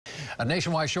A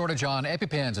nationwide shortage on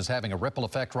Epipens is having a ripple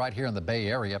effect right here in the Bay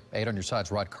Area. 8 on your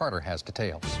side's Rod Carter has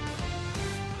details.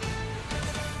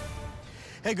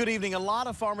 Hey, good evening. A lot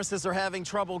of pharmacists are having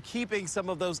trouble keeping some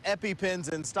of those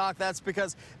EpiPens in stock. That's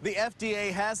because the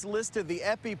FDA has listed the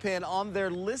EpiPen on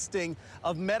their listing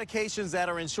of medications that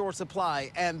are in short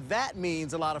supply, and that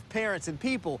means a lot of parents and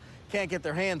people can't get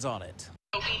their hands on it.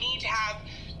 We need to have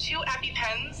 2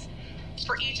 EpiPens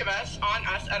for each of us on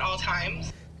us at all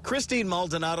times. Christine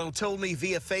Maldonado told me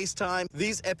via FaceTime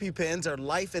these EpiPens are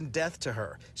life and death to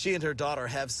her. She and her daughter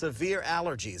have severe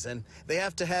allergies, and they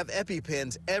have to have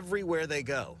EpiPens everywhere they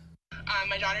go.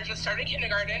 My daughter just started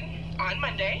kindergarten on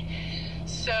Monday,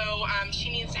 so she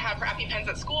needs to have her EpiPens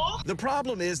at school. The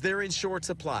problem is they're in short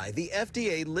supply. The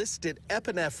FDA listed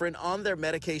epinephrine on their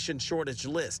medication shortage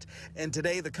list. And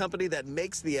today, the company that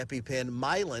makes the EpiPen,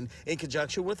 Mylan, in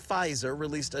conjunction with Pfizer,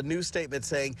 released a new statement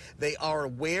saying they are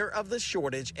aware of the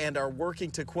shortage and are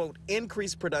working to, quote,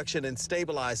 increase production and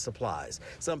stabilize supplies.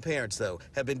 Some parents, though,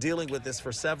 have been dealing with this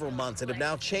for several months and have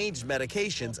now changed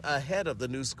medications ahead of the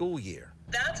new school year.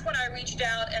 That's when I reached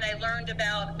out and I learned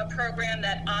about a program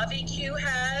that AviQ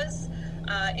has.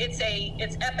 It's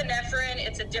epinephrine.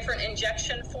 It's a different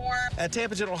injection form. At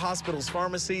Tampa General Hospital's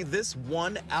pharmacy, this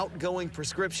one outgoing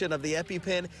prescription of the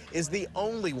EpiPen is the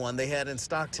only one they had in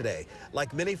stock today.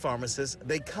 Like many pharmacists,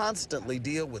 they constantly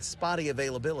deal with spotty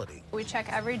availability. We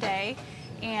check every day,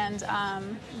 and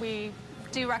we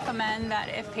do recommend that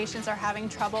if patients are having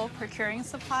trouble procuring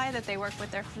supply, that they work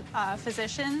with their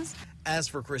physicians. As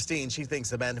for Christine, she thinks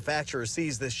the manufacturer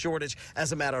sees this shortage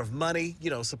as a matter of money,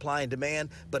 supply and demand,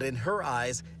 but in her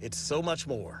eyes, it's so much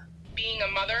more. Being a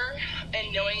mother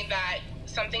and knowing that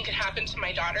something could happen to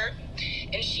my daughter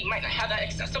and she might not have that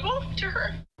accessible to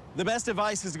her. The best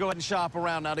advice is to go ahead and shop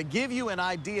around. Now, to give you an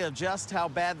idea of just how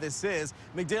bad this is,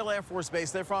 MacDill Air Force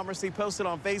Base, their pharmacy posted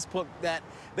on Facebook that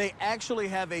they actually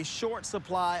have a short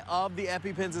supply of the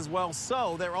EpiPens as well.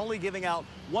 So they're only giving out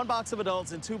 1 box of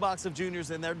adults and 2 boxes of juniors,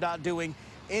 and they're not doing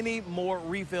any more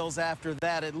refills after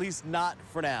that, at least not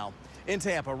for now. In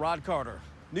Tampa, Rod Carter,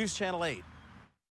 News Channel 8.